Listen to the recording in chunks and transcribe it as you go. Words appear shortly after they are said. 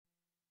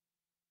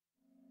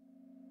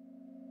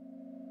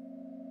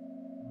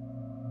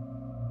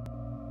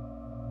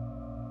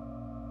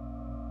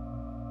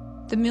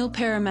The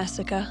Milperra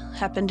massacre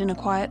happened in a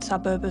quiet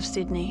suburb of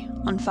Sydney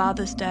on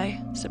Father's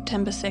Day,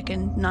 September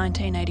 2nd,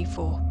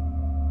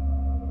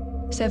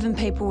 1984. 7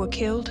 people were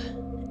killed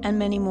and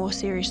many more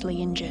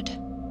seriously injured.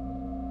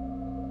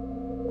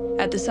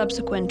 At the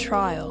subsequent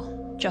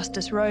trial,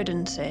 Justice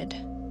Roden said,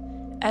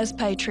 "As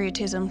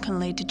patriotism can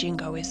lead to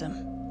jingoism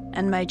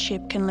and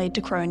mateship can lead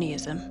to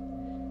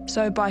cronyism,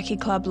 so bikie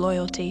club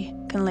loyalty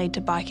can lead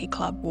to bikie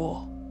club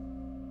war."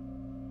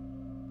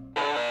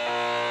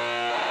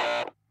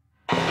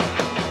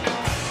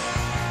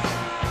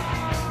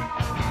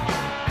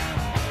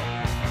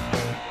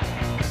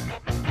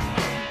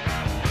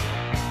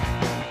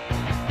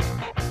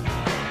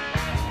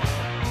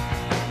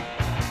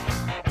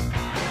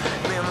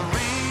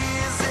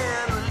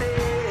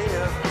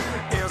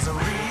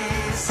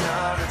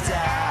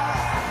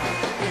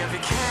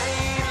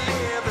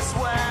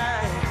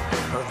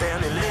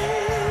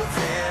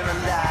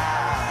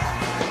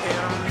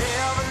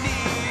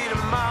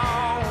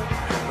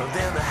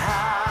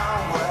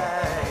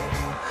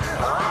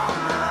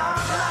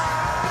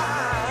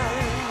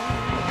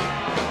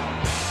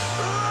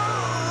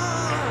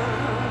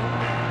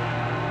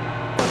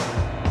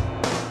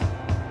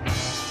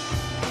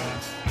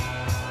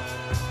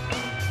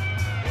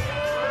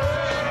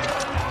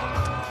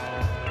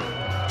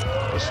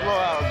 Slow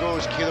how it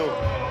goes, kiddo.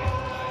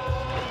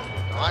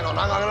 Hang on.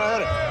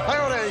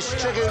 Hang on, let's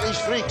check out these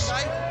freaks.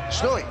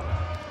 Snowy,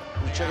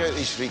 check out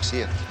these freaks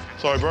here.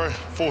 Sorry, bro.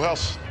 Full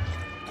house.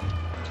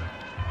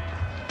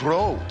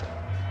 Bro.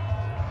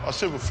 I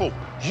said we're full.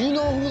 You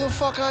know who the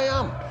fuck I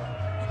am?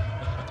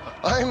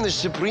 I'm the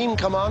Supreme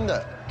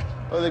Commander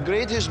of the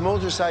greatest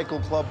motorcycle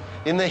club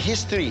in the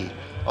history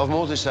of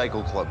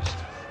motorcycle clubs.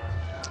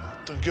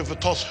 Don't give a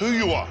toss who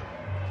you are.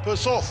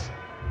 Piss off.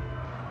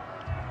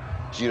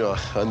 You know,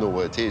 I know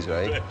what it is,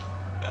 right?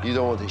 You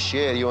don't want to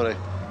share.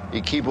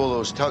 You keep all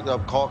those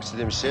tucked-up cocks to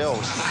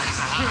themselves.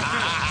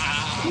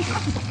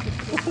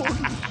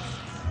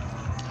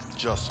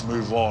 Just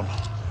move on.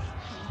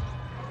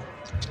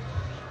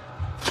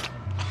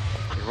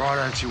 You're right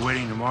on to your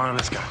wedding tomorrow.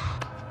 Let's go.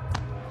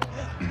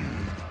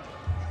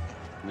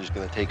 I'm just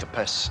gonna take a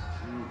piss.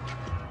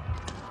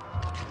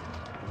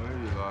 Where do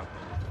you like?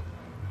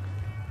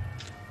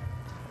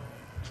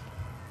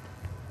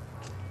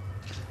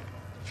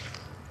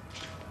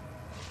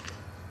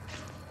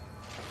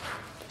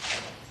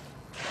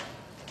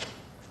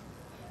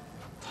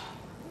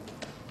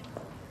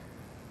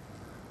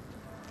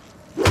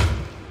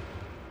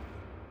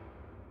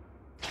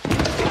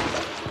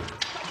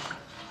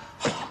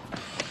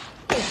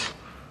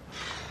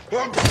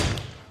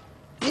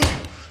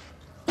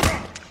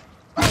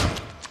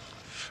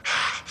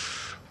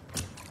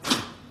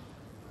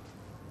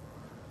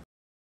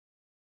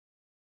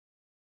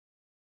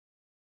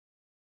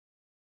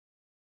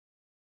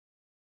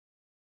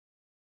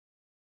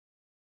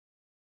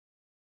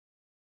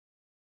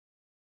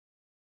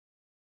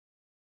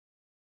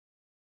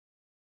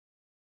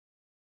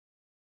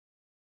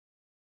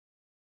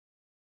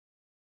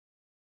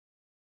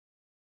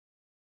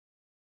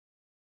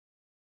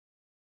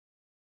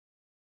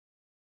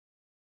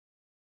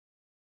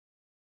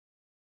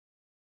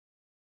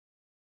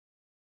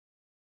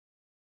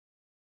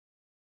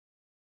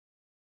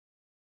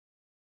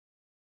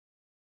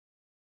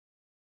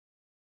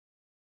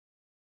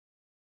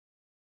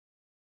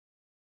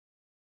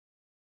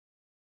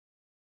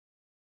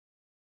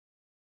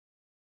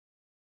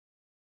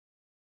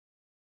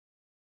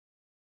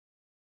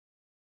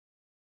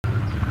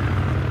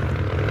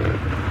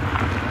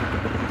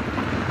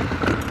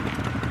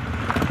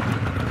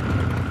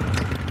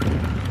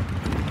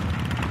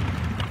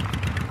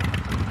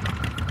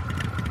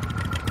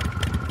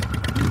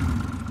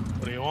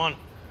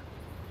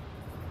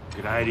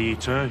 G'day to you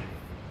too.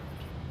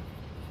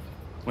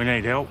 We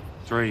need help.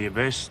 3 of your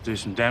best. Do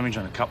some damage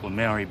on a couple of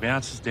Maori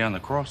bouncers down the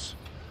cross.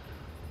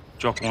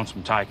 Jock wants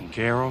them taken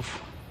care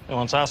of. He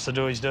wants us to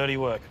do his dirty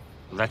work.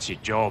 Well, that's your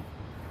job.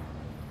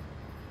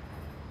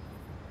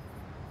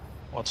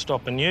 What's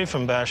stopping you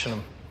from bashing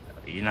them?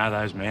 You know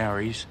those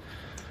Maoris.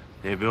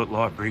 They're built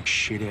like brick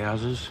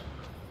shithouses.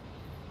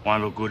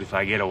 Won't look good if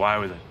they get away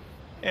with it.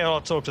 Yeah,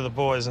 I'll talk to the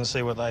boys and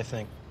see what they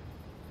think.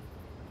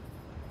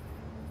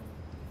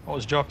 What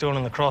was Jock doing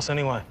in the cross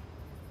anyway?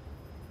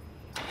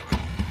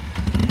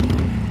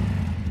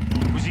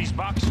 Was his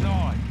buck's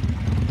night?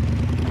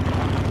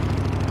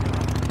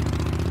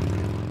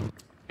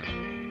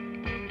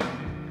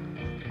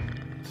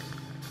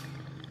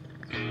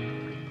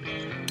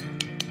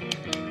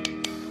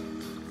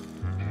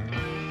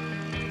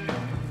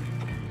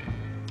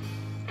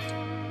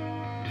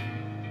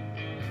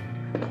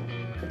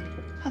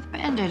 Are the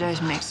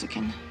Bandidos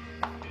Mexican?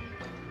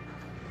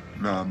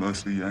 Nah,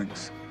 mostly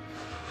Yanks.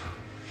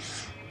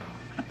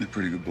 They're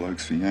pretty good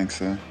blokes for Yanks,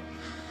 though.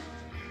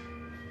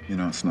 You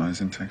know it snows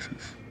in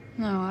Texas?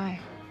 No way.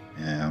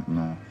 Yeah, up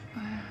north.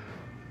 Wow.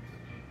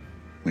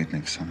 We'd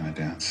live somewhere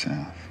down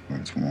south where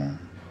it's warm.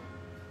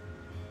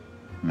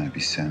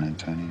 Maybe San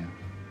Antonio.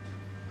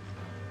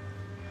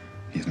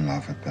 You'd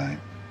love it, babe.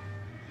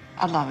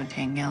 I'd love a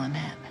 10-gallon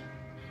hat.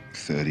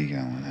 30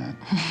 going at.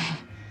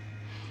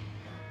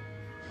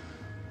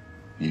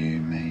 You,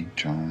 me,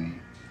 Jolie.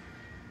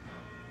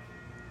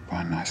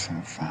 Buy a nice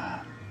little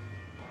farm.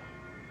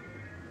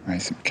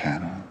 Raise some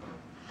cattle.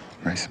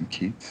 Raise some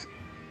kids.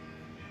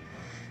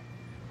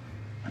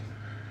 Are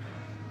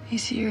you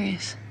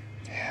serious?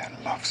 Yeah,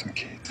 I love some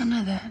kids. I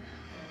know that.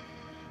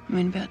 I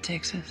mean, about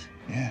Texas.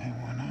 Yeah,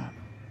 why not?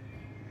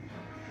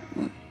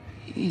 Well,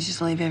 you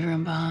just leave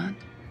everyone behind?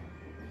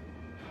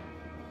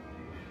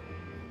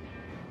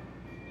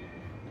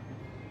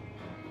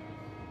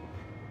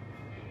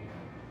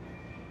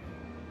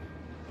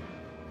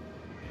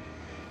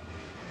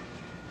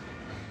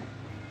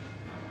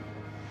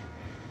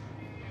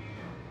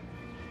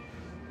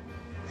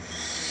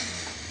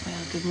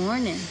 Well, good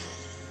morning.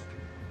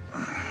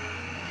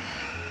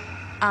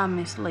 I'm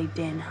Miss Lee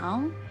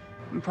Denholm,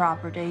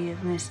 property of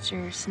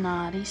Mr.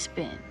 Snotty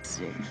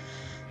Spencer.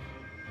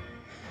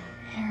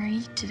 How are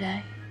you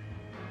today?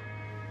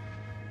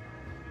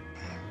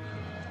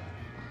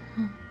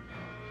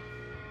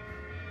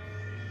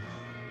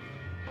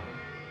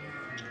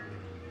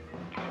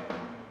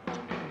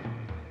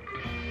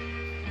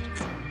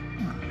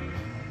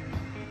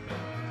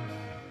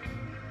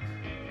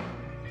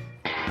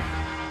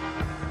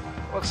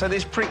 What, so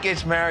this prick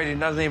gets married and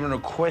doesn't even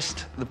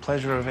request the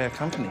pleasure of our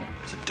company?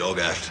 It's a dog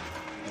act.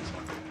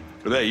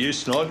 What about you,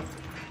 Snod?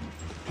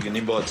 You get an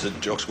invite to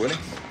Jock's wedding?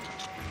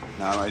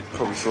 No, mate,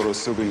 probably thought I was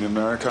still being in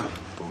America.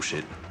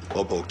 Bullshit.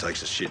 Bob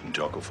takes a shit and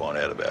Jock will find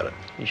out about it.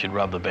 You should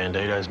rub the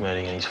Bandidos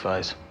meeting in his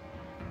face.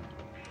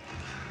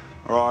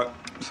 All right,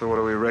 so what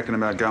do we reckon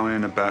about going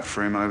in a bat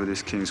for him over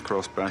this King's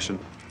Cross bashing?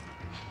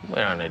 We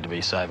don't need to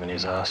be saving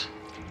his ass.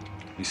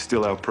 He's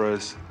still our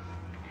prez,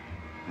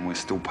 and we're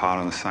still part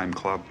of the same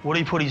club. Would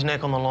he put his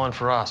neck on the line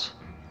for us?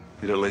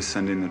 He'd at least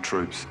send in the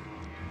troops.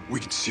 We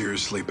could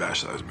seriously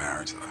bash those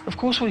marriages, though. Of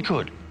course we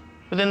could.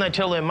 But then they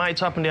tell their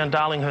mates up and down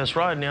Darlinghurst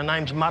Road and our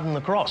name's mud in the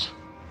cross.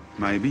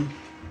 Maybe.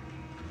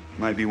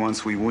 Maybe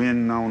once we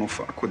win, no one will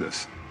fuck with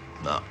us.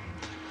 No.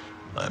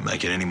 Don't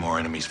make it any more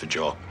enemies for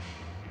Jock.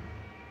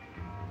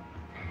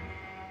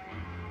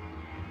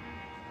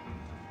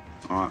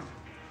 All right.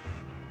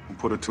 We'll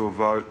put it to a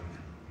vote.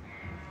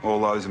 All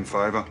those in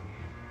favour?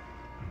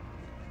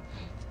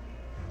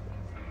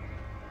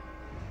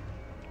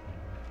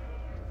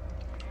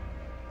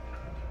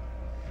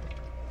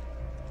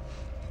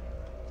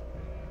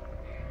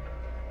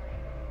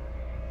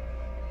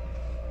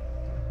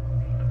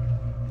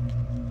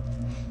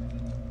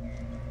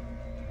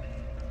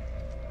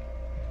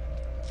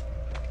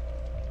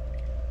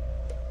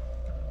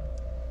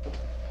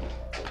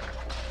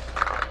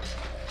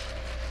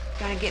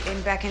 Gonna get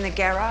them back in the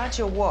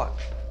garage or what?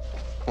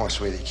 Nice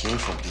where they came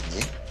from, didn't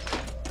you?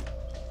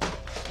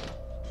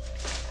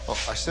 Oh,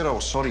 I said I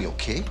was sorry,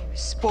 okay?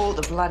 Spoil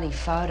the bloody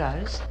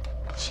photos.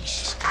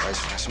 Jesus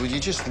Christ, Vanessa, would you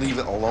just leave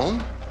it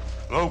alone?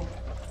 Hello?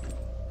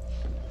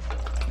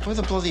 Where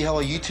the bloody hell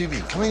are you two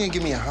been? Come in and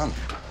give me a hand.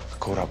 I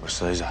caught up with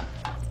Caesar.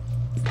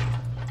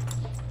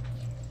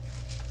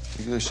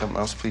 You can do something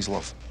else, please,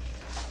 love.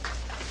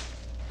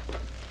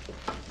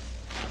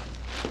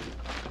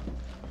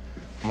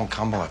 Come on,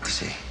 Campbell, I have to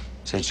say.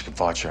 Said you could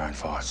fight your own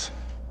fights.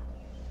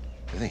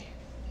 Really?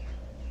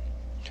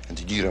 And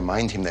did you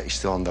remind him that he's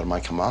still under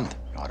my command?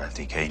 I don't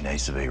think he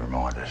needs to be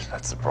reminded.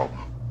 That's the problem.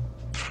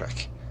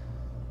 Prick.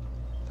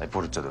 They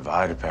put it to the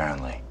vote,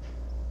 apparently.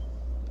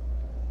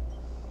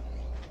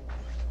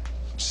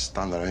 Just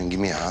stand around and give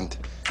me a hand.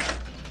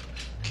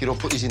 Kiro,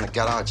 put these in the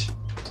garage.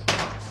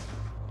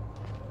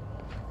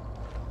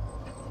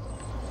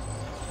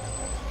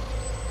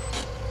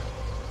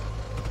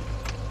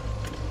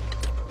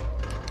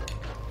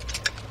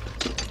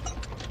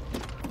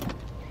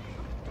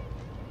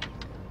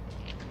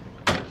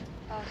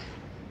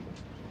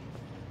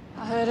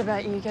 I heard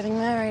about you getting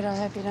married. I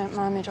hope you don't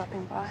mind me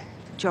dropping by.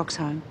 Jock's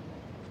home.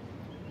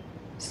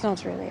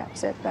 Snod's really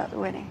upset about the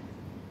wedding.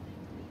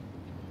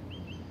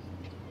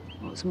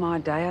 Well, it was my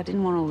day. I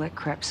didn't want all that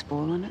crap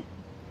spoiling it.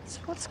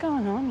 So what's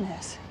going on,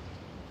 Ness?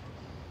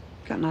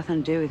 Got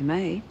nothing to do with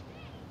me.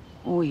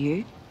 Or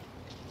you.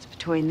 It's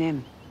between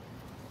them.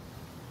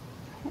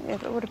 Yeah,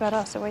 but what about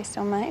us? Are we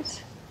still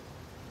mates?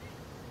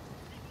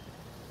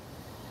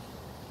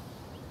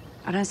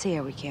 I don't see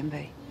how we can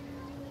be.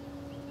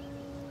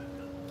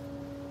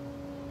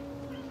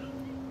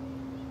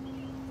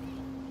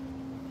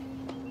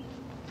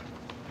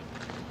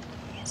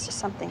 It's just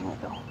something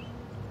little.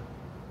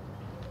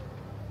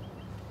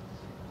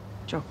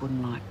 Jock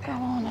wouldn't like Go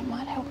that. on, it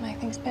might help make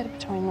things better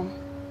between them.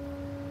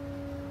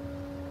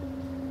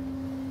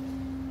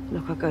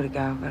 Look, I've got to go.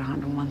 I've got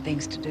 101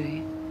 things to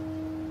do.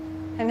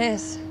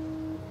 Inez,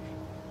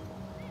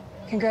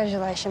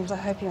 congratulations. I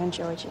hope you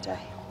enjoyed your day.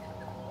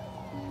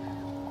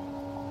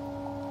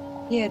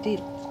 Yeah, I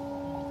did.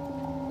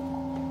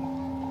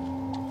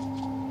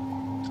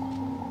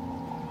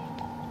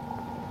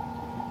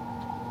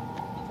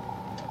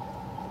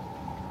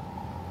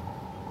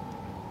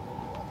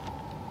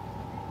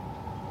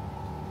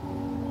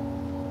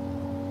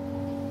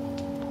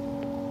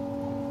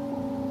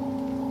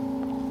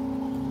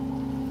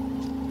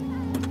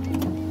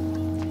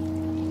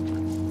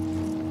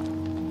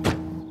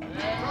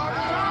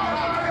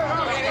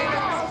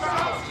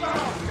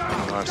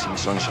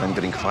 sunshine,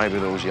 drink 5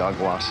 of those Yard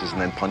glasses,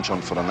 and then punch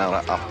on for an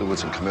hour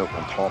afterwards and come out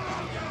on top.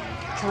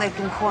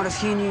 Collecting quite a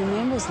few new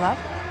members, love.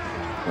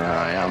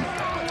 Yeah, I am.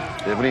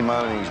 Every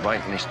man in his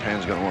bike in this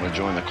town's going to want to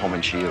join the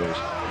Comancheros.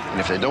 And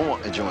if they don't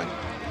want to join,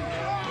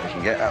 they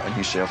can get out of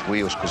New South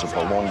Wales because it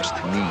belongs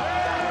to me.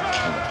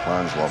 And the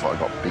plans, love, I've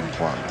got big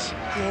plans.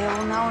 Yeah,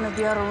 well, no one will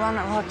be able to run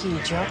it like you,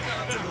 Jock.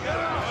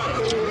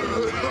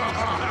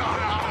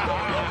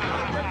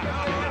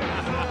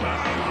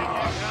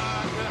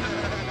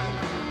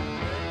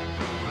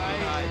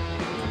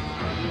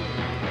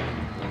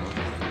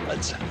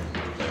 Lads,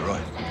 they're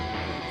right.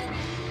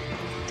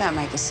 Don't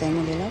make a scene,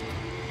 will you, love?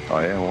 Oh,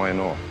 yeah? Why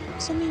not?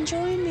 So I'm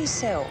enjoying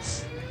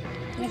myself.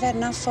 And I've had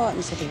enough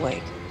fighting for the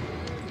week.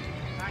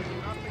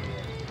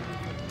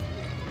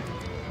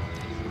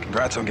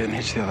 Congrats on getting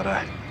hitched the other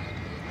day.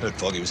 Heard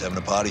Foggy was having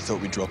a party,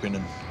 thought we'd drop in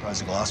and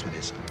raise a glass with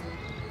his.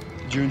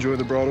 Did you enjoy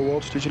the bridal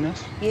waltz, did you,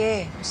 Ness? Yeah,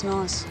 it was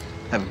nice.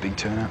 Have a big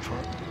turnout for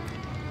it.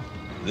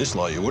 This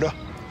like you woulda.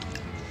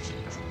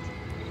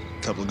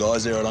 Couple of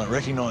guys there I don't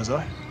recognise,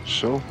 though.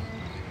 So?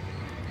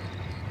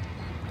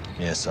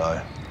 Yeah,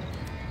 so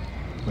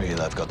we hear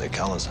they've got their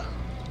colours.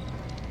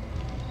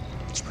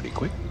 It's pretty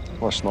quick.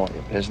 Well, it's not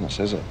your business,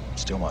 is it?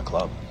 Still my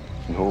club.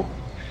 No,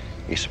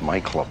 it's my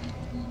club.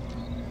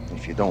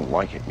 If you don't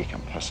like it, you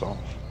can piss off.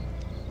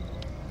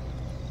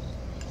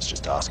 It's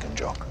just asking,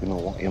 Jock. You know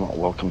what? You're not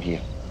welcome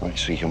here, right?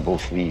 So you can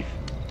both leave.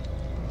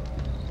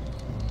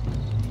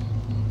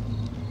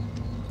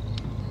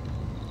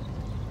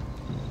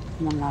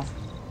 Come on, love.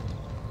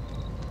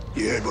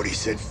 You heard what he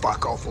said,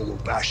 fuck off or we'll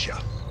bash you.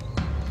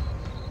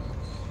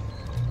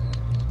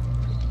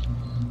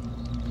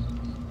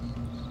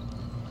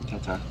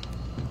 Ta-ta.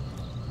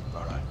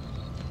 Righto.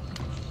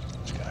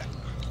 Let's go.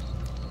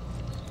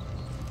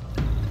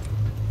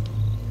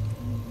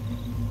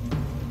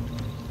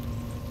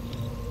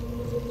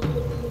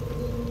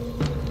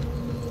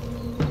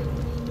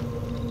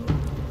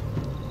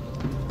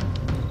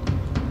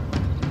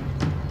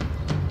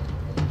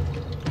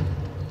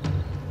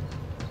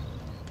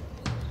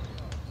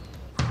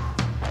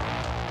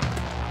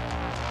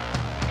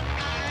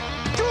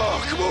 Oh,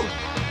 come on!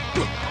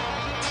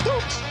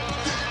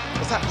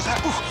 What's that? What's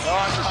that?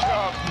 Nice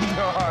shot.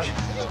 Nice.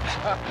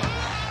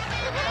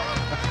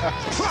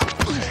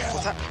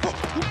 What's that?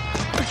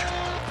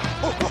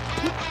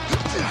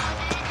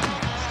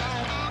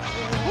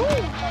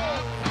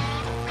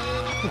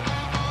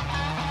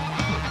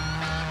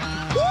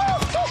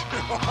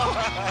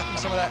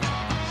 Some of that.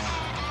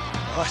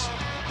 Nice.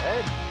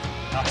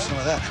 Nice. Some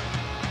of that.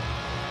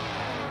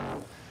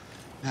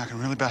 Now I can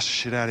really bash the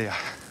shit out of you.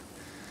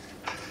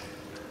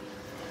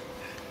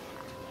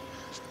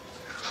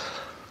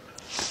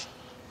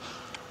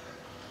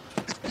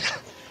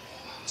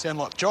 Sound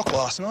like Jock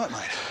last night,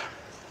 mate.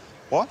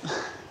 What?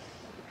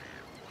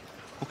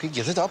 Okay,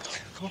 get it up.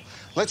 Come on.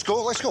 Let's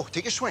go, let's go.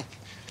 Take a swing.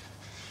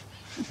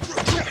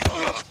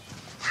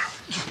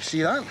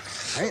 See that?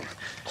 Right? Right.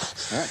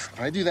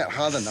 If I do that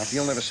hard enough,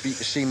 you'll never speak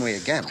the same way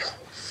again.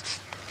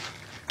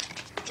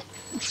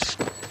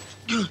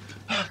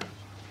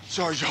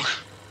 Sorry, Jock.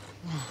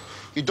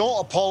 You don't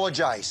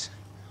apologise,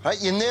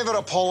 right? You never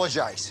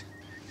apologise.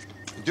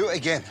 Do it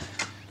again.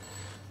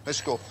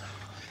 Let's go.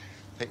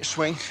 Take a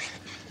swing.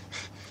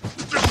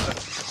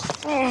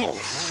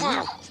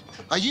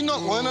 Are you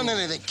not learning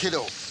anything,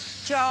 kiddo?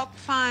 Jock,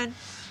 phone.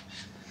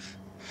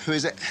 Who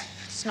is it?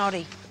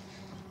 Snotty.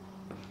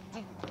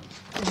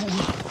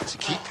 So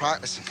keep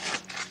practicing.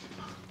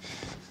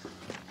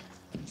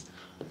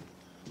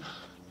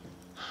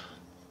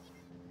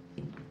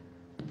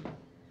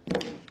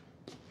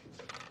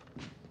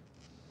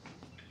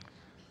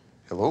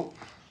 Hello?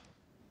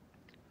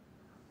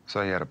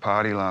 So you had a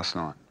party last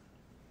night?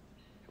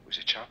 It was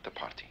a chapter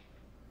party.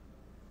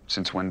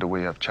 Since when do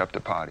we have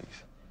chapter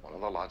parties? One of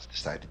the lads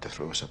decided to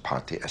throw us a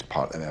party as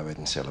part of our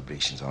wedding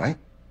celebrations, all right?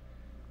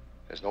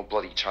 There's no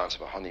bloody chance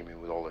of a honeymoon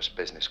with all this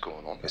business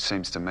going on. It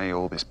seems to me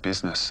all this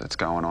business that's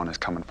going on is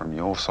coming from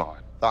your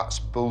side. That's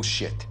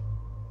bullshit.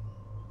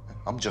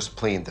 I'm just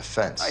playing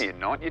defence. No, you're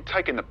not. You're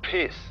taking the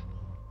piss.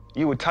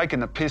 You were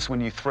taking the piss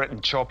when you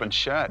threatened Chop and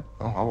Shad.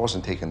 No, I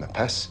wasn't taking the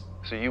piss.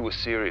 So you were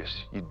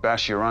serious. You'd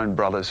bash your own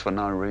brothers for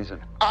no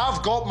reason.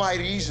 I've got my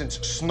reasons,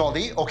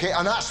 Snoddy, okay?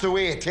 And that's the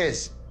way it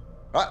is.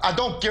 I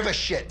don't give a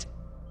shit.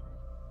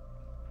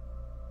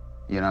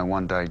 You know,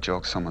 one day,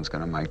 Jock, someone's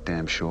gonna make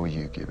damn sure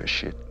you give a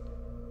shit.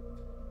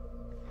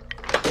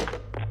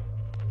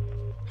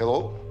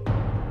 Hello?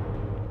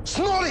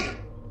 Snoddy!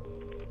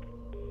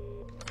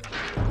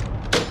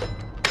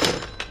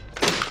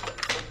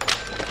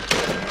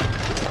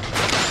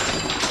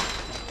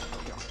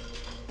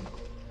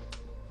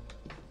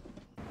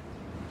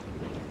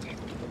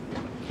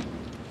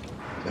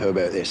 How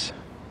about this?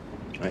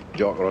 Right,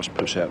 Jock Ross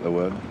puts out the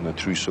word and the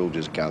true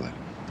soldiers gather.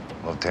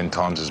 Well, 10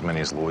 times as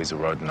many as Louisa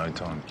rode in no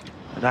time.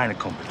 It ain't a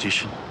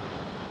competition.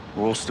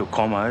 We're all still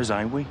commos,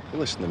 ain't we? You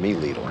listen to me,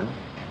 Leroy.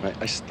 Right,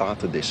 I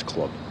started this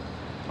club.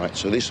 Right,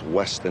 so this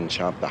Western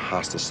chapter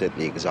has to set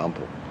the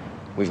example.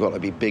 We've got to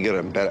be bigger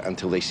and better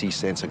until they see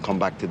sense and come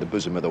back to the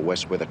bosom of the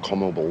West where the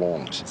Como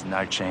belongs. There's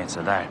no chance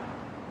of that.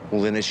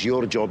 Well, then it's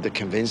your job to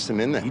convince them,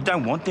 isn't it? You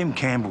don't want them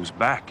Campbells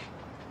back.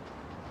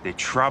 They're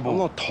trouble. I'm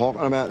not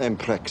talking about them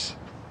pricks.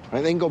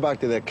 Right? They can go back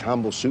to their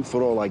Campbell soup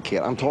for all I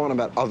care. I'm talking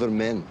about other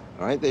men,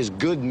 all right? There's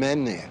good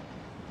men there.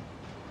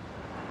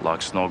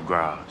 Like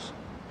Snodgrass.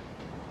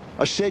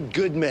 I said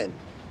good men.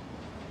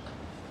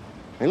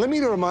 And let me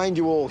remind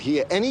you all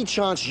here, any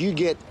chance you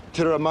get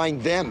to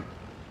remind them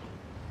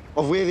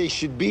of where they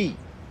should be,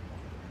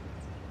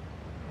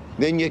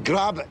 then you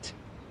grab it,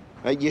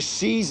 right? You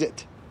seize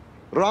it,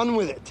 run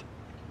with it.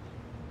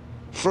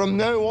 From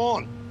now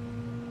on,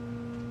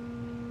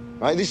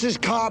 right? This is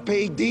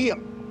carpe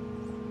diem.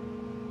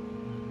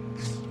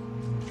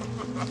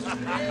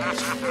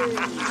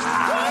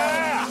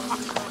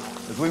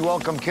 As we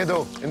welcome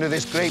Kiddo into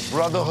this great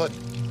brotherhood,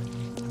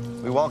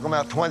 we welcome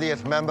our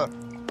 20th member.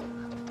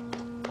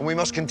 And we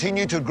must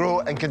continue to grow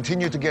and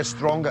continue to get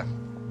stronger.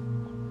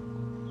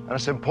 And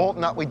it's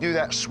important that we do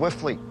that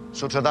swiftly.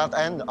 So to that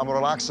end, I'm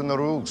relaxing the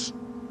rules.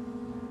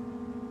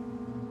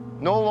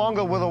 No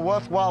longer will a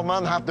worthwhile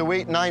man have to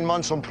wait 9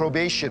 months on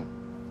probation.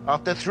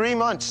 After 3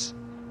 months,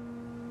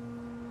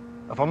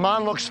 if a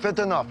man looks fit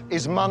enough,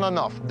 is man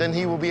enough, then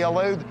he will be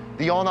allowed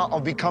the honor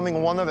of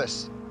becoming one of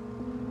us.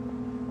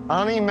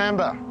 Any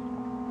member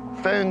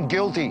found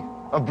guilty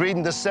of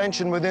breeding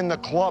dissension within the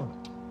club,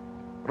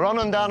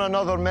 running down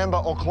another member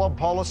or club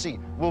policy,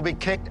 will be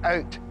kicked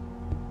out,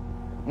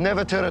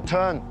 never to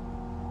return.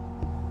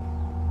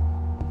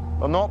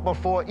 But not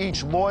before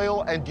each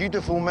loyal and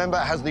dutiful member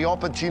has the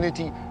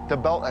opportunity to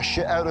belt a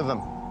shit out of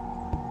them.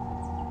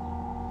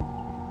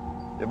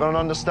 You better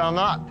understand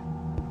that.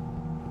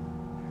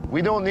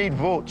 We don't need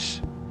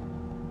votes.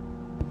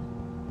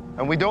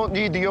 And we don't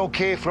need the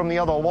okay from the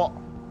other lot.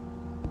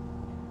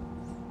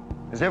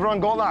 Has everyone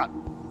got that?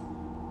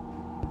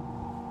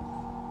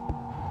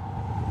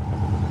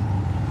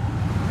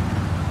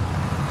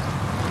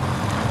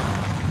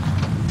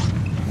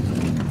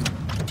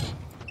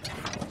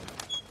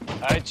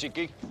 Hey,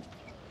 Chicky.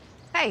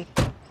 Hey.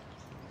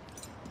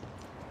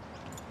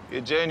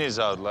 You're Junior's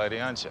old lady,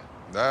 aren't you?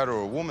 That or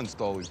a woman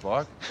stole his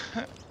bike.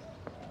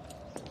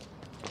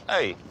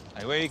 Hey,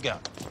 where you going?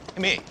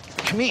 Come here.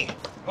 Come here.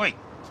 Oi.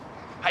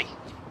 Hey.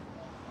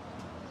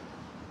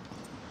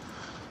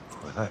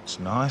 Well, that's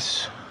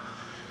nice.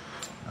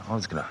 I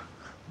was gonna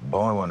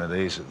buy one of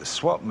these at the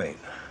swap meet.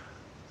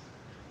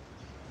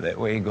 Is that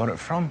where you got it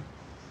from?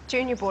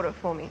 Junior bought it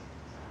for me.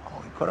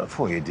 Oh, he got it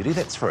for you, did he?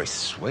 That's very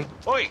sweet.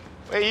 Oi,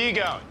 where you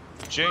going?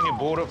 Junior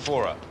bought it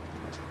for her.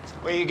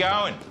 Where you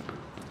going?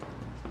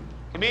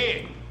 Come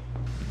here.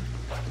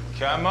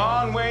 Come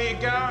on, where you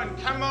going?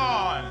 Come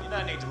on. You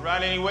don't need to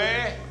run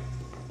anywhere.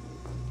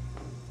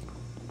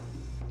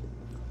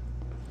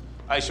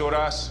 Hey, short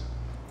ass.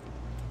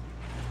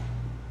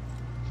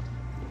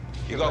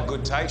 You got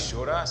good taste,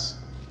 short ass.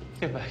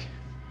 Get back.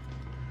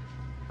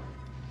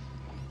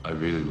 I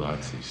really like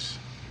this.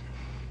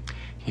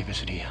 Give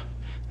us it here,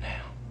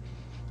 now.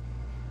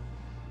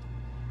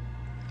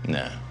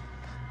 No.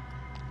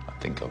 I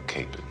think I'll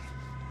keep it.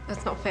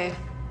 That's not fair.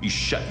 You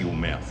shut your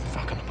mouth.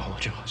 Fucking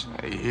apologise.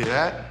 Hey, you hear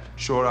that?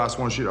 Short ass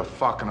wants you to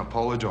fucking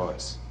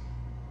apologise.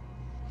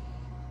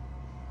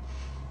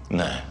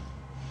 No.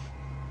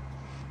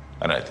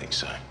 I don't think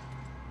so.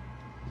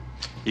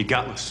 You're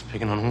gutless,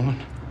 picking on a woman.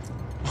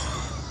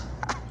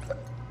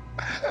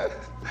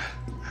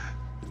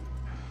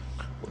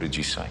 What did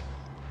you say?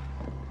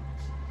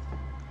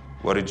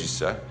 What did you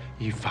say?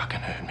 You fucking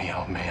heard me,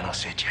 old man. I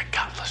said you're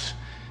gutless.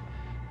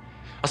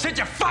 I said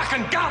you're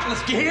fucking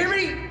gutless, do you hear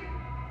me?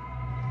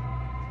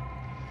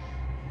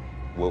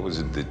 What was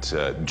it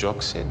that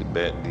Jock said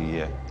about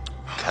the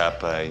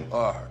carpe?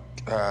 Oh,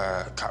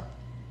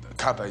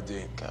 carpe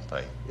diem.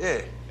 Carpe.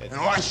 Yeah. And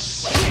I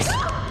shit!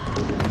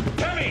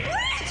 Come here!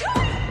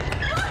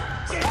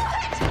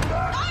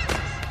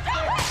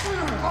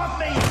 Off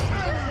me!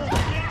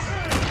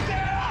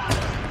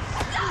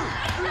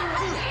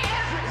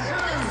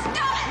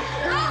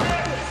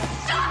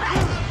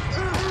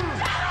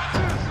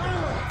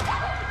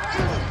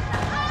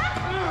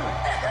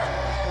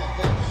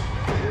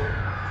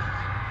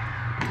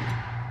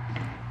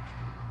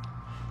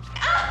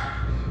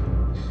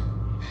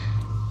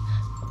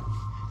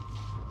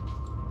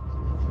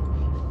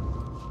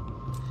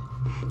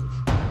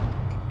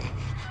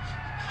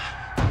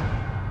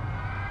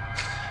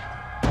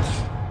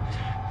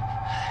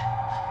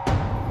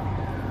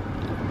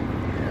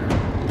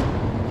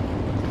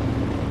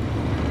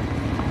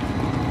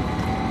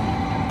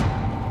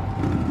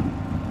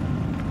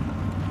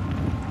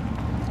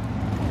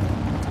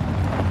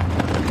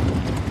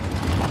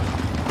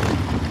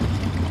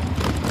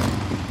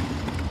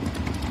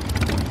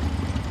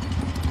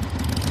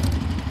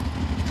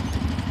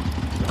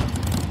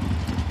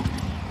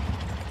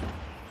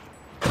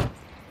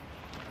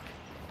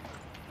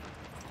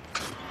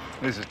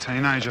 He's a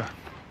teenager.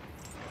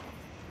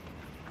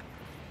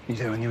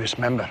 He's our newest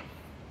member.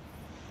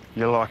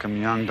 You like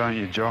him young, don't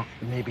you, Jock?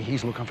 Maybe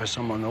he's looking for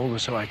someone older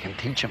so I can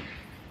teach him.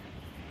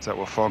 Is that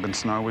what Fog and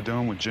Snow were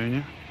doing with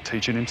Junior?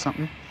 teaching him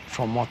something?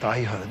 From what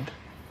I heard,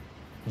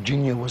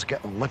 Junior was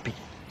getting lippy.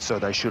 So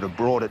they should have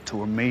brought it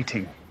to a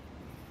meeting.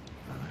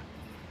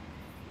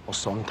 Well,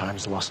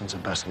 sometimes lessons are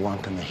best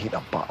learned in the heat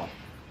of battle.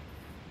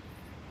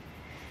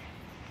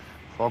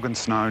 Fog and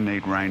snow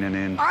need reining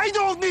in. I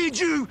don't need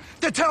you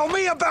to tell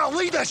me about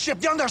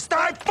leadership, you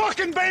understand? I've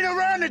fucking been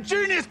around the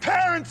Junior's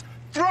parents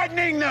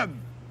threatening them.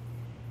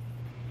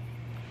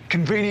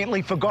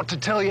 Conveniently forgot to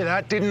tell you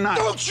that, didn't I?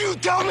 Don't you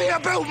tell me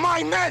about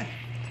my men!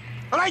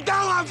 And I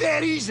don't have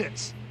their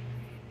reasons.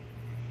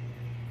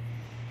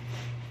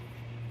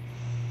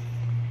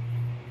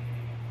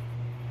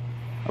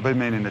 I've been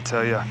meaning to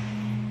tell you.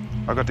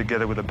 I got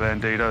together with the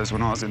Bandidos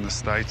when I was in the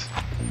States.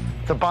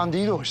 The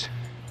Bandidos?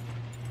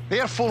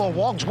 They're full of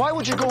wogs. Why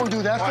would you go and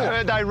do that for? I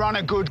heard they run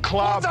a good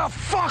club. What the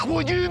fuck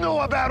would you know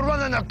about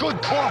running a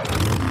good club?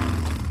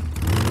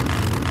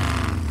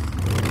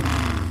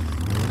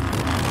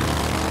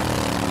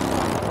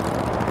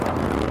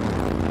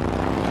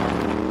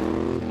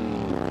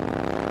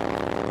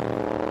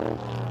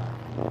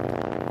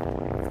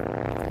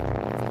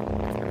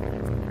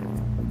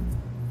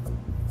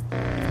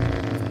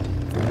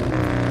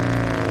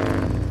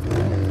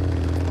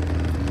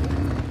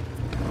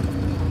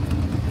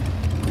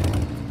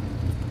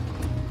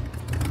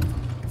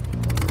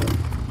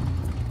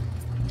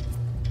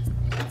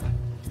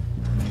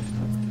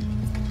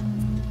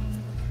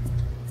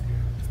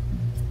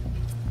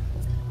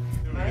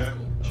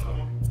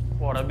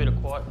 What, a bit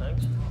of quiet,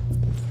 thanks.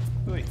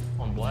 Oi,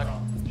 on black.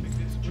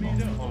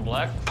 On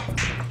black.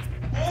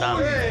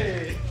 Done.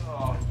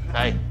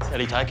 Hey,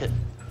 how'd he take it?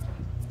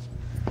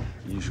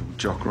 Usual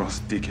Jock Ross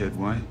dickhead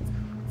way.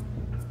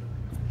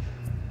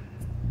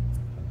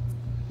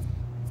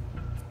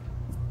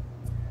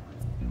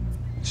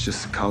 It's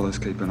just the colours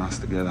keeping us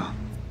together.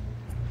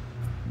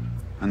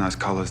 And those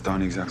colours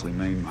don't exactly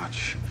mean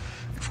much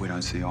if we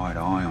don't see eye to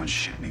eye on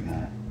shit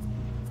anymore.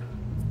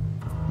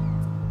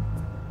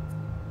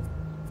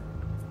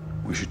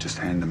 We should just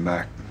hand them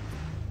back.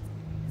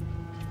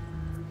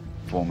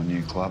 Form a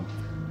new club.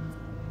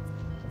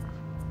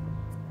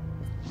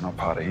 We're not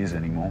part of his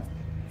anymore.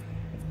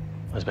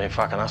 He's been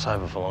fucking us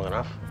over for long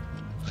enough.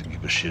 Doesn't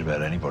give a shit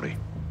about anybody.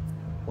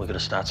 We're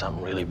gonna start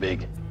something really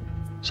big.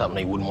 Something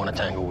he wouldn't want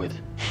to tangle with.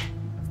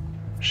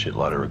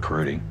 Shitload of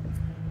recruiting.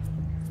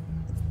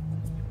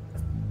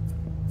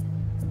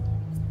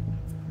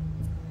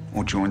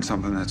 Or join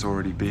something that's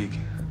already big.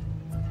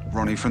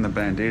 Ronnie from the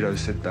Bandidos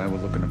said they were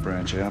looking to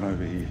branch out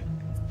over here.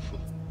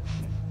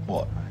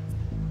 What?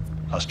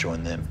 Us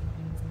join them?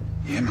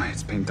 Yeah, mate,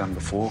 it's been done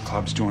before.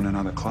 Clubs joining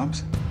other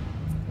clubs.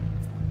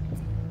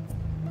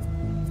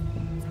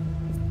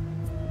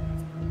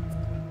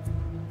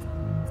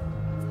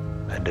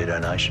 Bandido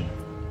Nation.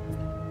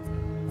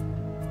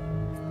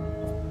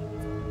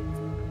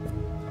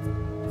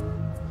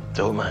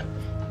 Do it, mate.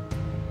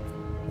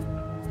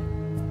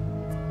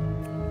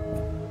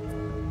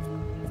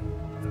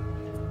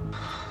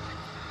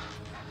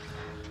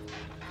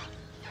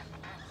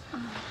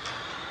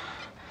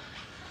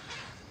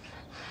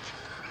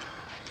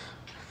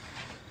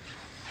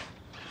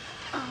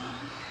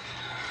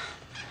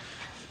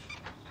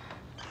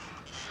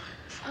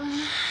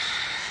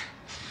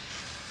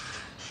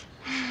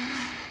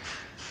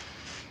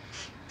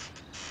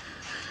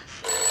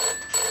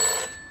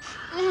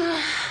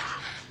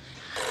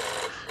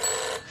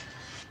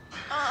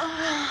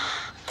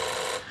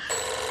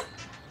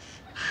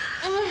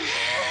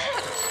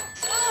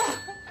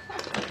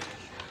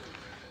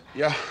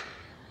 Yeah.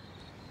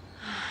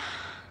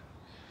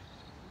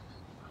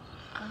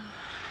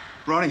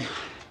 Ronnie.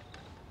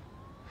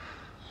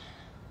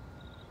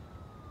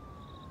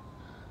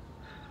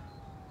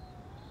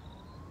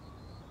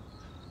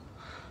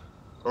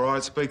 All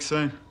right, speak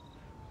soon.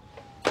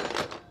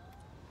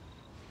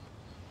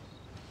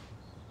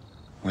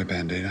 We're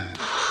Bandidos.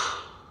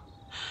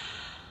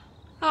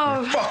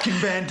 Oh, We're fucking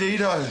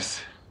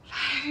Bandidos.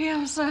 baby,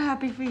 I'm so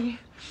happy for you.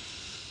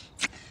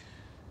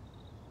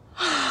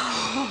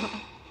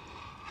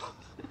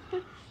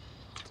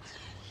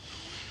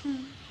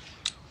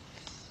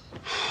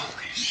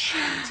 Holy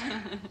shit.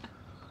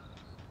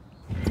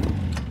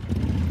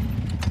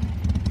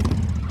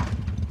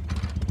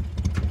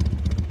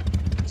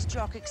 Is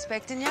Jock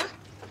expecting you?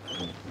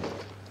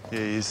 Yeah,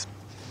 he is.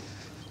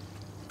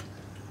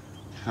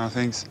 How are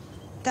things?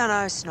 Don't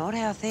know, Snot.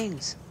 How are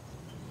things?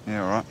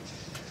 Yeah, all right.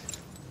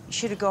 You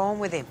should have gone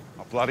with him.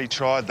 I bloody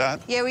tried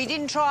that. Yeah, well, he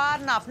didn't try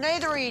hard enough.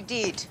 Neither of you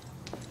did.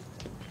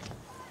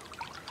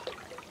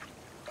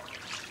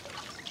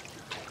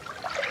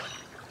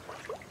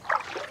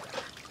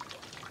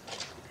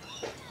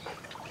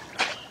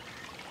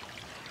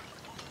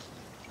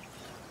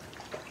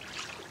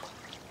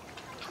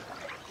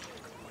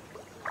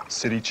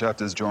 City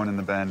chapter's joining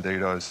the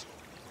Bandidos.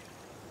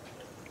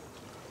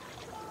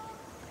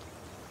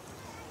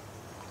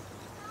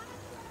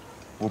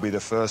 We'll be the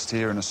first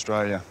here in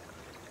Australia.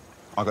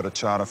 I got a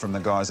charter from the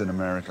guys in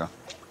America.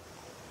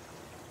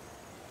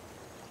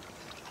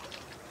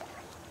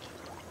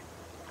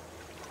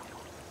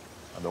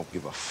 I don't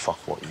give a fuck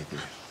what you do.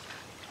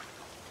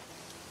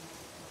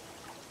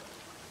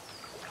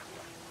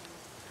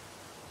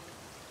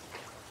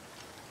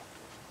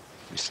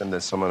 sending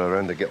someone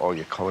around to get all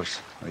your colours.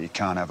 Well, you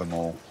can't have them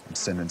all. I'm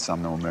sending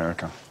some to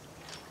America.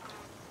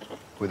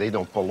 Well, they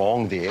don't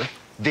belong there.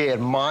 They're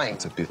mine.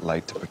 It's a bit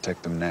late to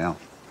protect them now.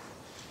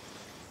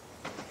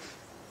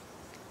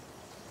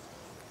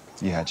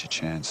 You had your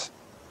chance.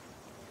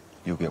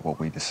 You'll get what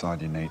we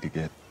decide you need to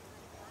get.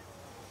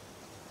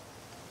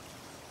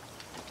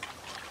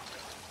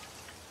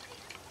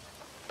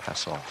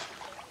 Pass off.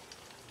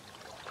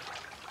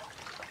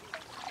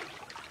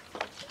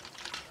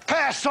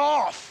 Pass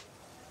off!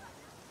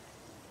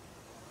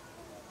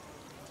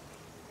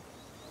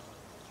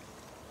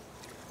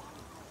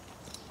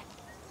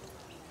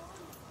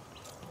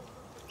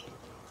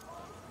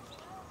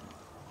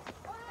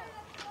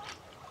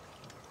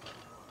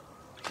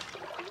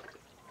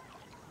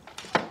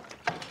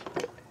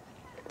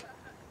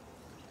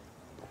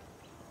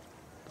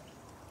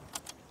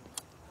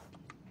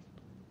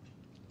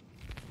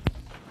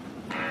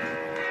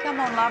 Come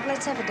on, love,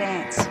 let's have a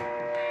dance.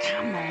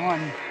 Come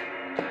on.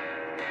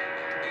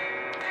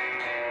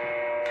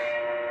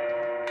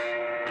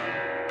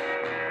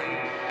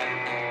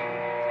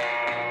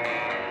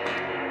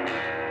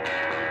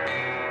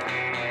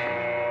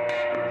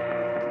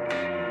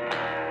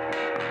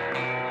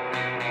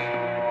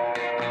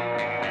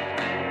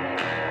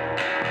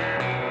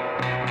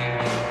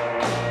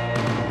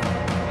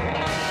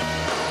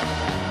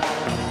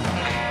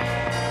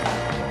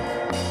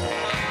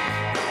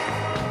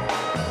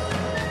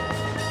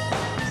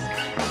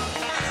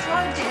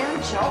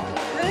 Jock,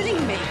 you're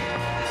hurting me.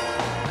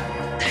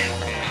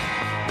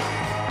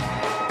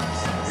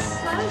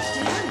 Slow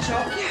down,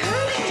 Jock, you're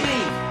hurting me.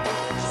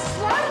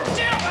 Slow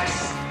down.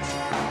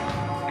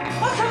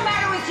 What's the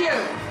matter with you?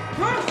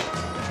 Huh?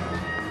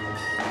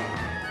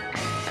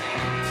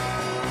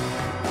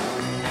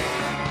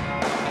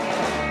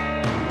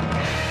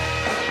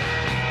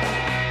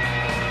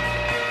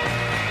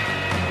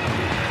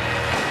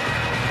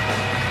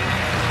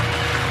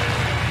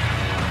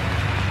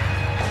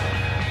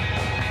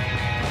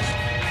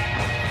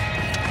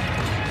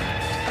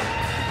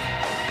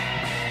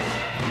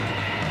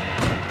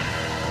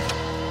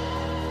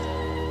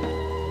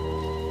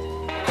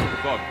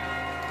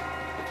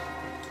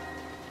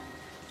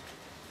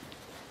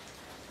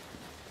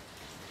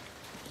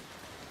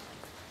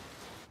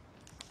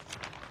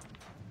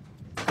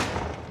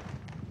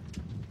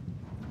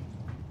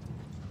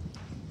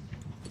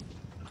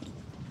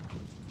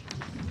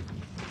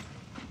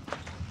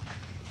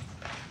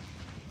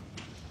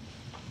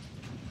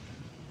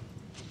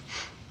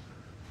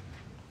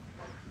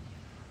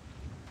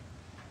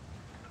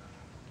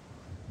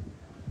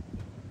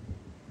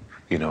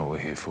 You know what we're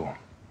here for?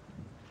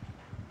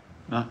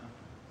 No.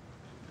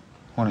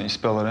 Why don't you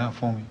spell it out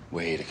for me?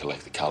 We're here to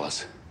collect the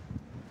colours.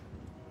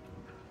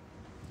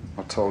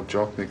 I told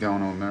Jock they're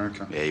going to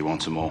America. Yeah, he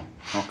wants them all.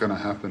 Not gonna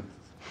happen.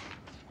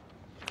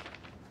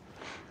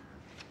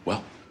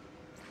 Well,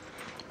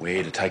 we're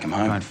here to take them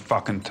home. Don't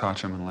fucking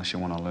touch them unless you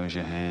want to lose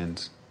your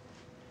hands.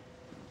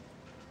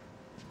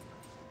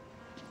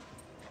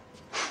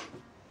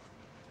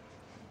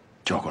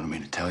 Jock wanted me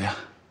to tell you.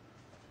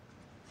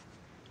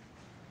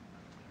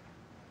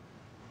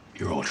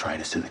 You're all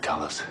traitors to the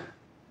colours.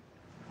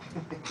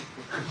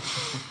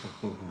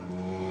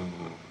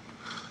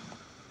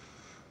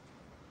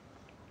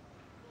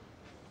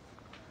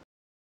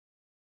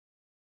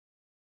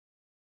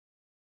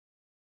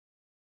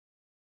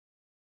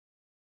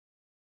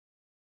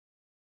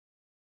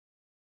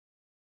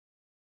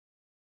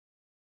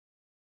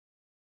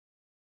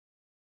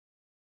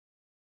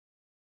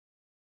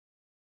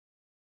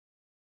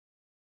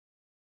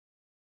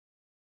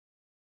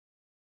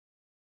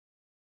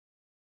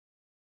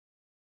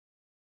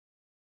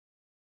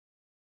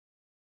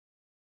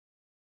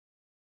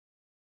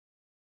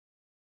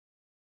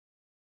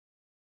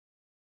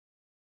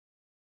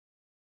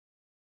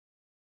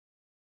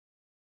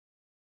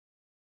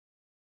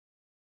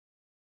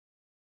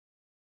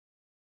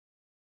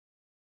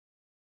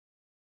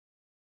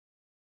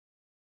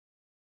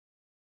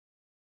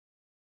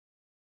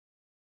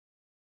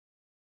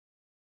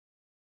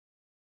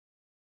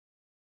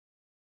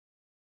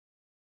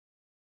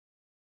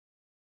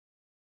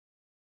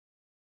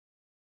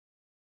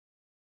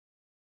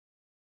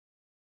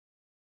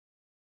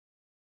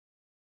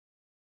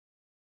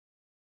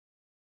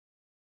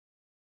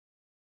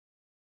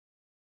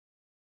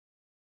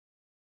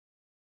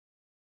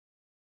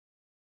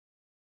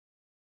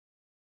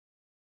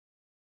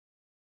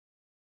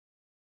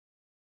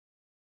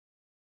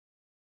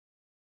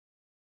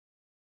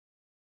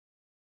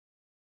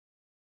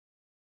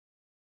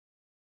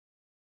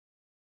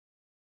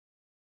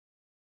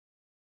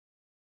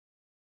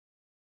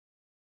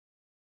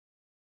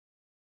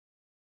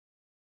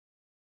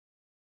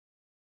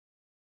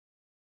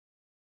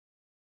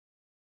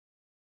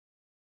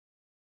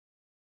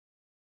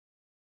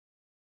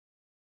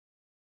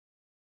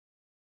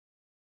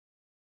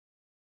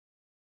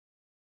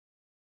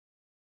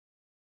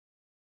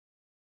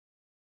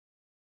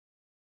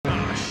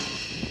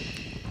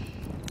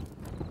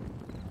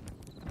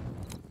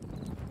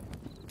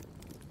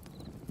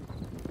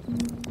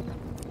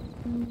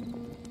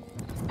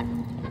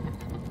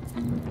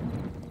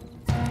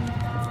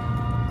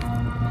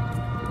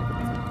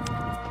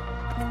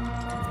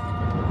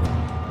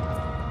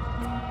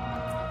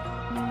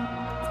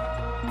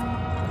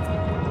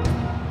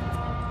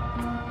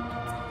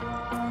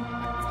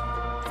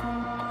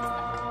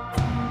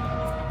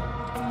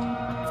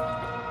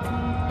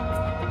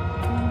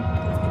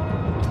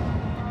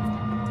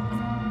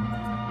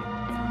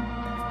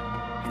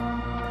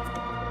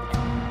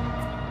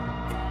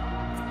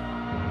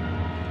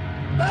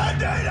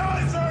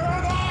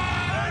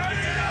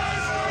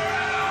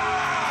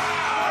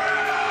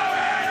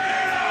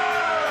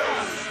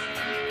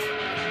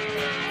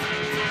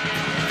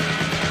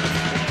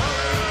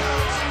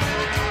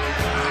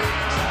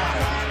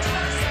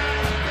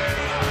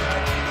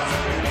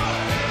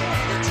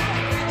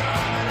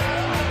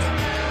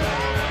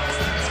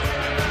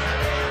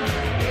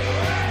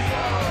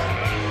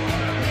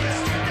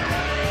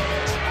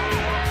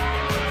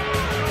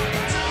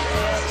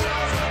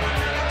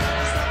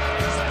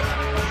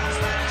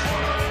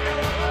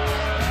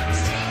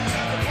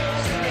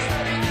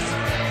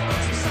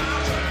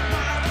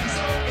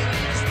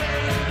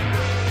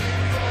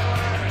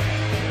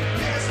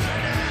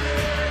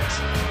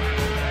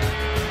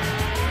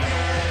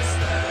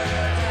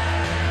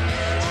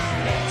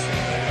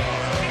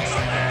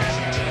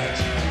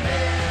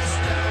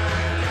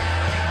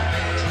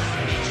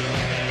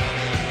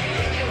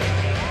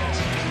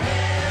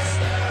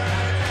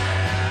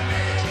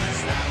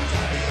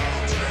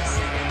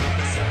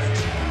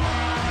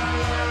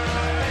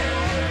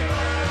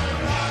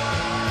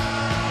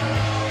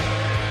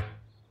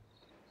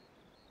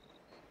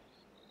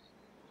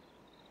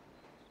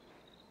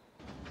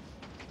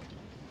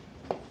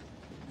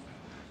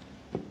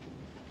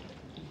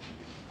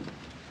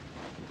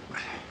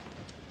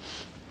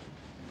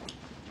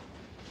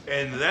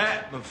 And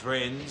that, my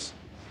friends,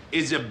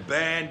 is a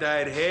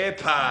Band-Aid hair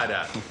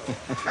parter.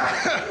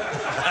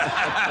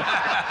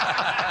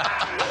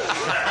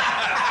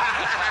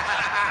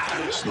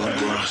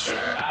 Snodgrass.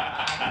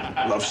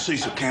 Love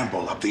Cecil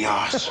Campbell up the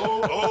arse.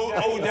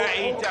 Oh, no,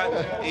 he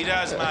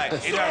does, mate.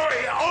 He does.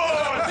 Sorry,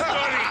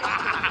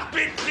 Scotty!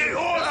 Bit the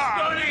order!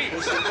 Scotty!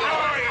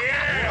 Oh,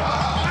 yeah!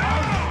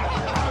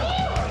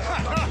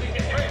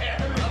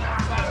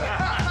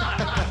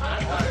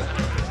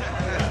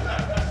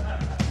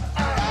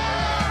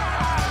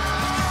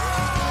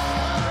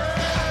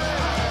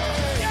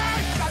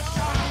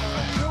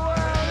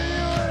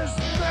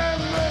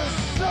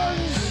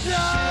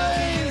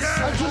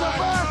 And to the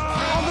back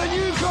of the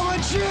new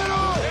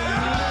Comancheros!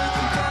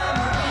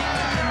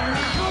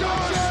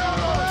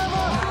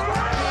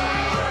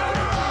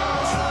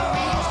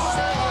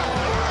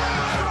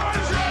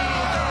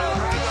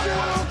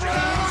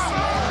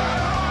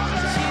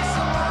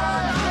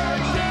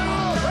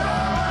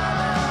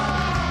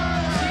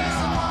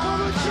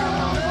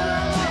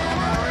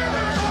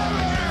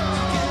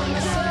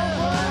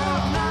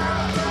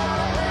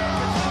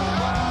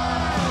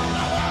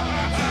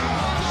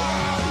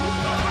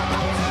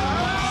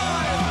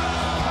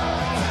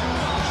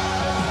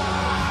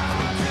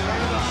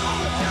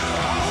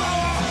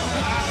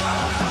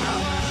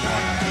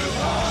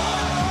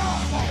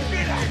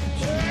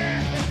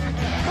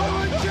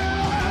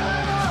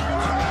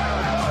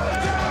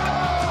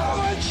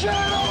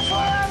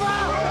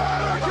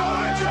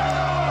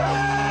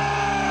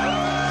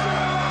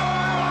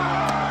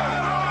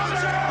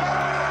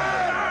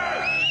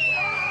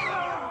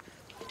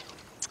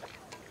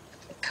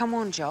 Come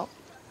on, Jock.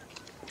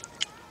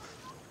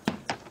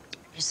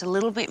 Just a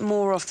little bit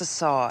more off the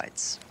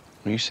sides.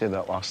 When you said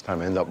that last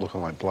time, I ended up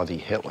looking like bloody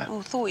Hitler. Oh,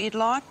 I thought you'd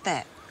like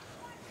that.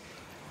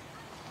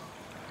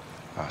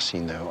 I see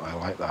now, I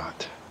like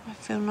that. I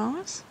feel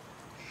nice.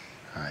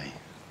 Aye.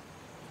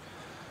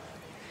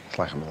 It's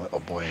like I'm a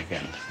little boy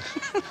again.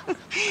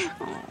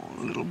 Oh,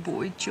 little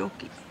boy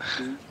Jockey.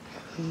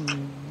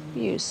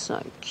 You're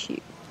so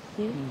cute.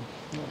 Yeah?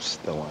 I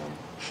still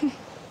am.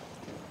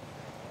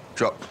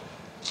 Drop.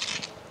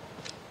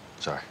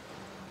 Sorry.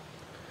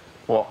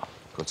 What?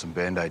 Got some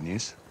Band-Aid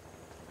news.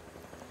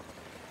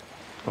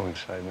 Go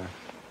inside now.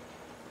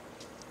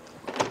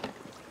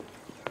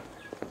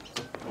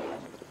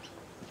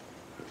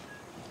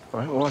 All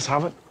right, well, let's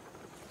have it.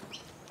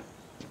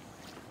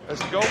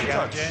 Let's go,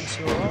 touch. Gents,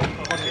 you all right?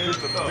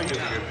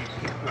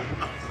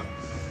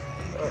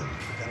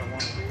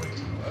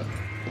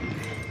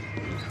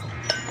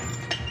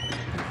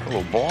 A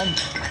little bomb.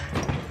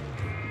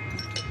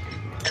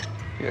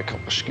 Get a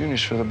couple of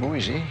schooners for the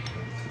boys, eh?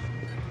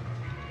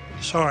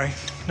 Sorry,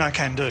 no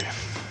can do.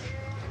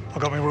 I've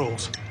got my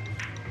rules.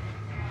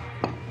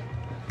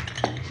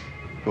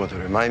 You want to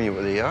remind me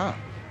what they are?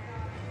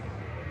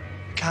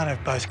 Can't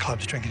have both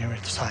clubs drinking here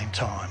at the same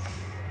time.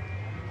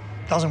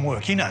 Doesn't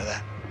work, you know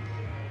that.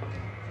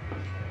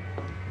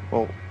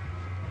 Well,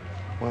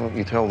 why don't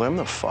you tell them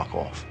to fuck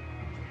off?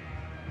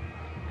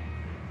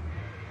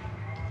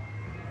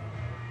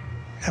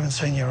 Haven't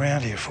seen you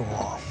around here for a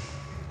while.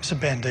 It's a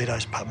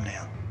Bandidos pub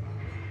now.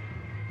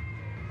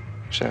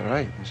 Is that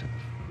right? Is it?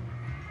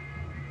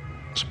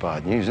 It's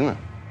bad news, isn't it?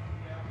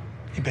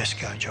 You best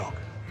go, Jock.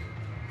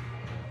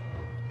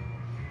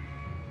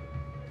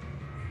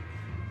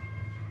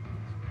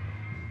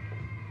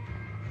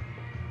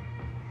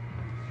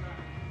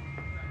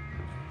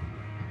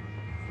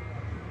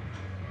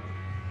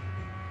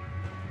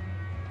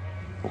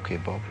 Okay,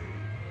 Bob.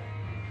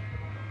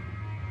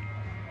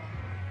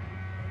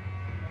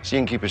 The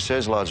innkeeper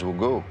says lads will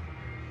go.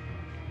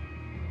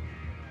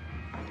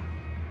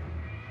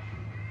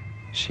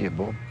 See you,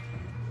 Bob.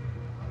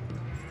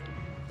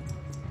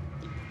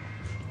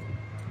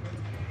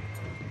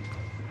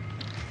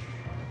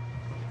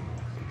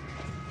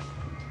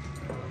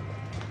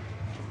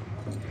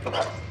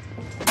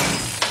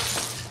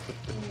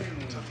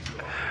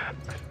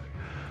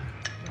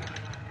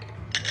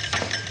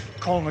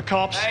 Calling the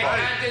cops. Hey,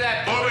 don't do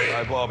that, Bobby.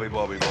 Hey,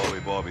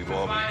 Bobby.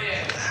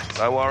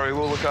 Don't worry,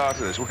 we'll look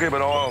after this. We'll keep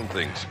an eye on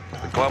things.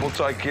 The club will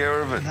take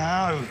care of it.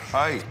 No.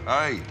 Hey,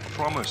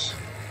 promise.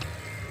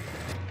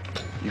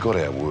 You got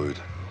our word.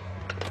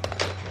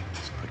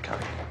 Okay.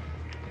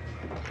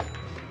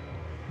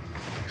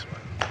 Thanks,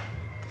 mate.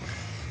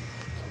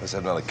 Let's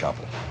have another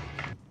couple.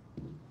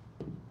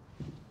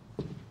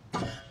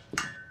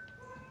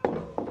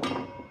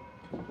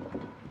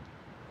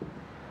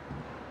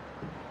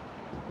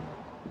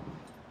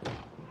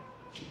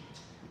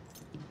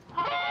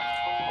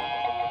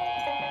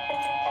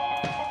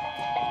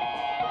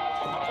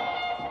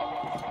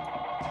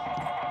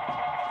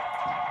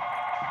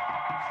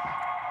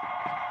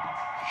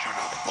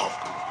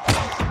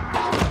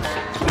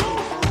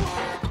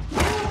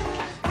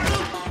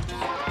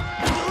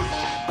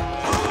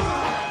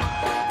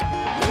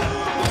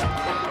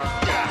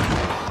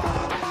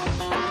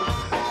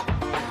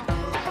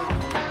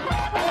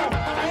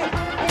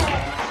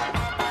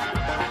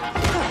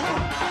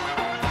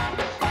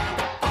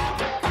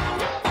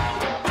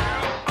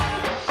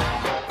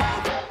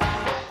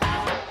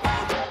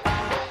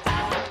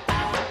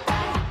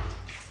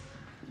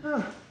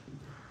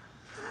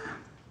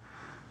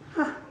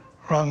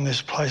 run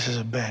this place as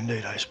a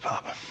Bandidos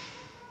pub.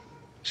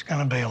 It's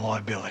going to be a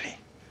liability.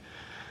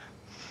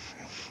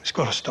 It's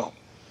got to stop.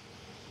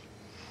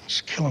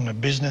 It's killing the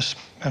business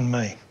and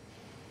me.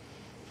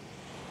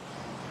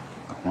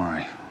 Don't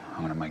worry,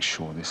 I'm going to make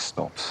sure this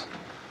stops.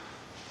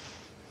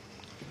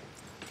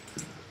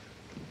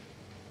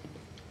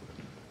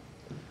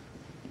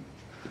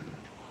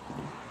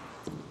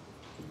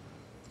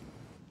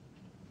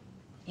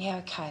 Yeah,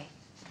 okay.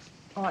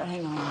 All right,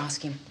 hang on, I'll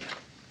ask him.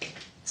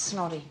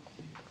 Snotty.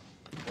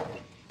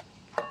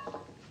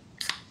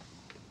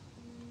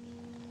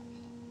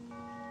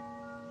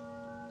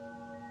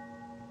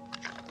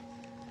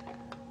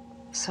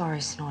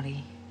 Sorry,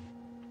 Snotty.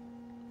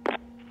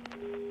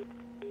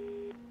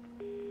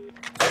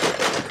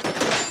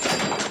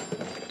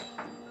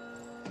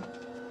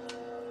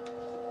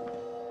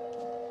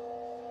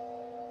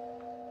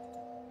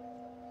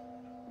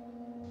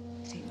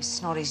 If it was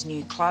Snotty's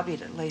new club,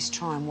 you'd at least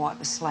try and wipe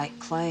the slate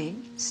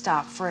clean,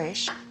 start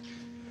fresh.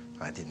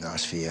 I didn't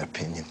ask for your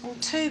opinion. Well,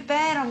 too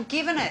bad, I'm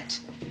giving it.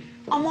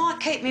 I might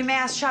keep my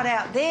mouth shut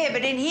out there,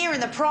 but in here, in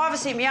the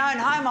privacy of my own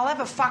home, I'll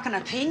have a fucking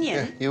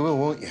opinion. Yeah, you will,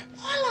 won't you?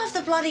 I love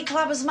the bloody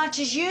club as much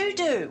as you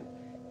do.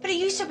 But it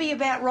used to be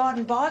about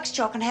riding bikes,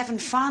 Jock, and having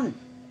fun.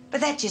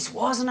 But that just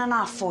wasn't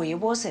enough for you,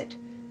 was it?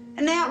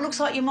 And now it looks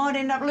like you might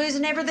end up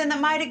losing everything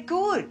that made it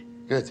good.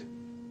 Good.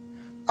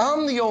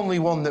 I'm the only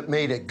one that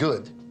made it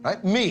good,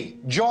 right? Me,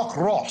 Jock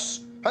Ross.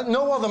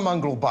 No other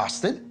mongrel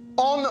bastard.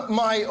 On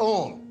my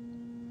own.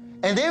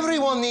 And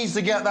everyone needs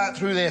to get that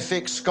through their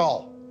thick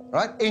skull,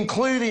 right?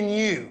 Including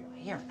you.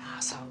 You're an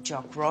asshole,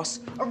 Jock Ross.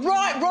 A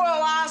right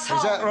royal asshole.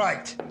 Is that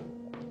right?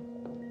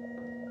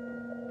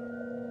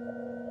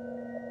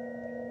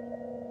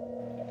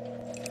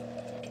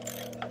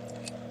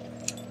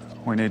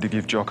 We need to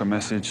give Jock a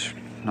message.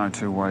 No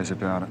two ways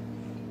about it.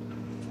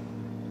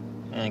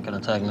 Ain't gonna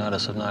take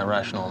notice of no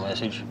rational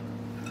message.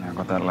 Yeah, I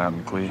got that loud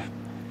and clear.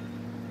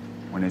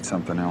 We need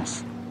something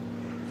else.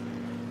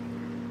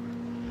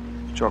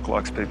 Jock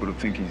likes people to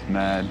think he's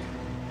mad,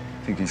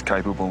 think he's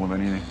capable of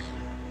anything.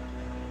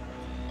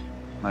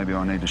 Maybe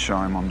I need to show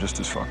him I'm just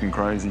as fucking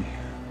crazy.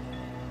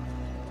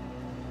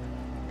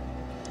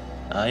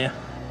 Are you?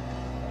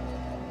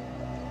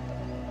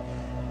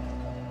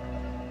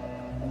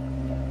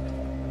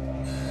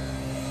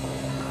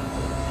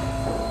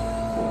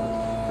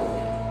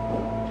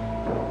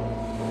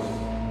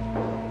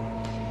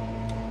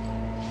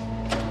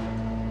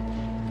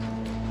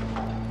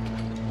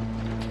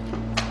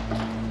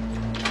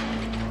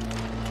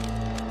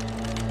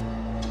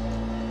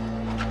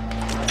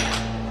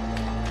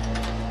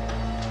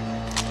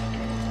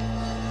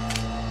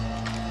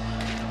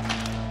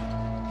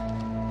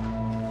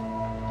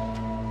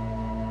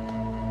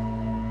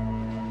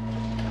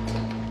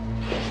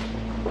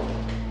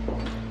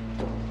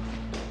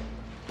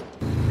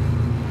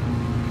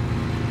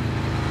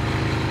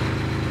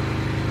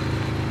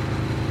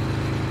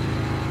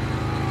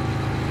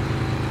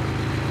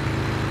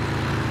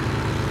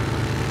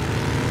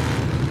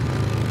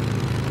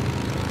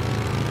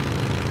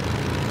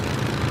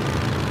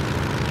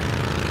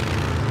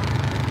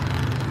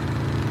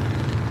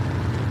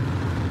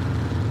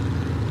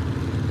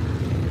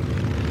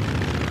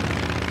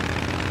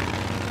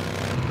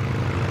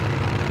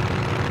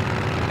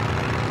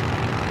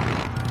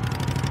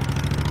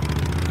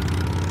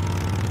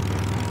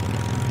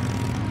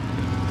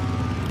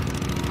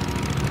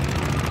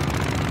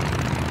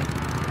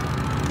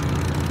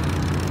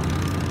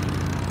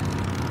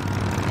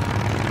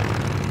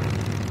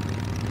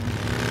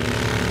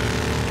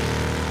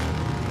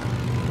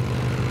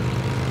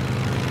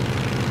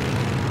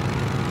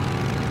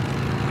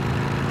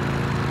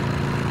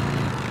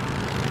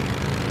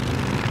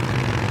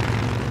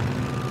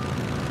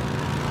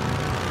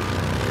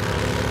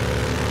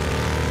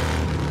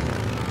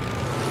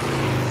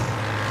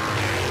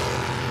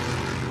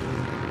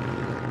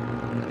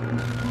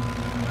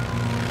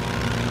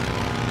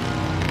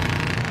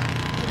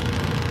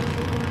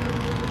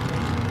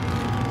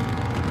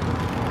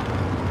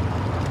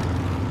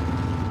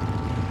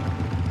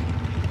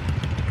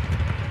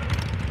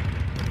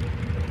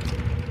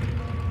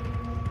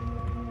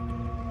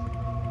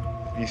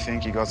 You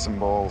think you got some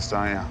balls,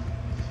 don't you?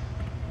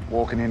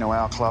 Walking into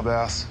our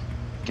clubhouse,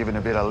 giving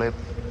a bit of lip,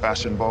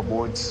 bashing Bob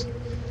Woods.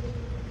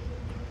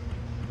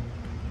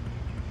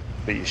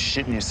 But you're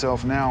shitting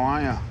yourself now,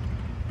 aren't you?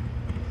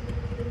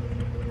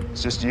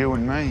 It's just you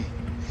and me.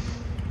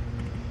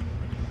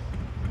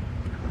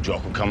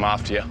 Jock will come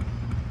after you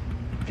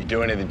if you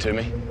do anything to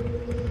me.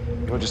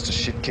 You're just a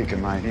shit kicker,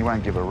 mate. He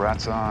won't give a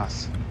rat's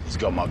ass. He's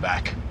got my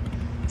back.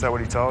 Is that what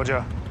he told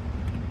you?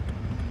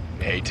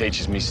 Yeah, he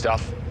teaches me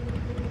stuff.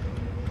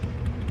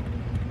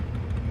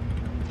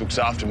 Looks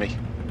after me.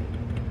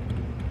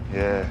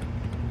 Yeah.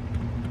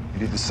 He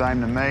did the same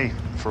to me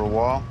for a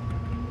while.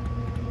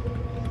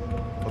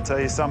 I'll tell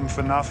you something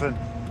for nothing.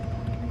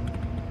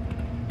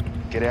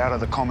 Get out of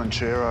the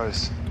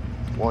Comancheros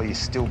while you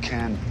still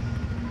can.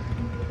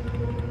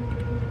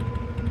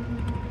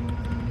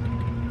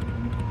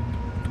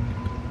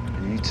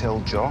 And you tell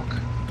Jock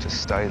to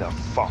stay the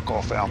fuck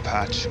off our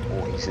patch,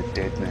 or he's a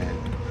dead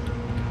man.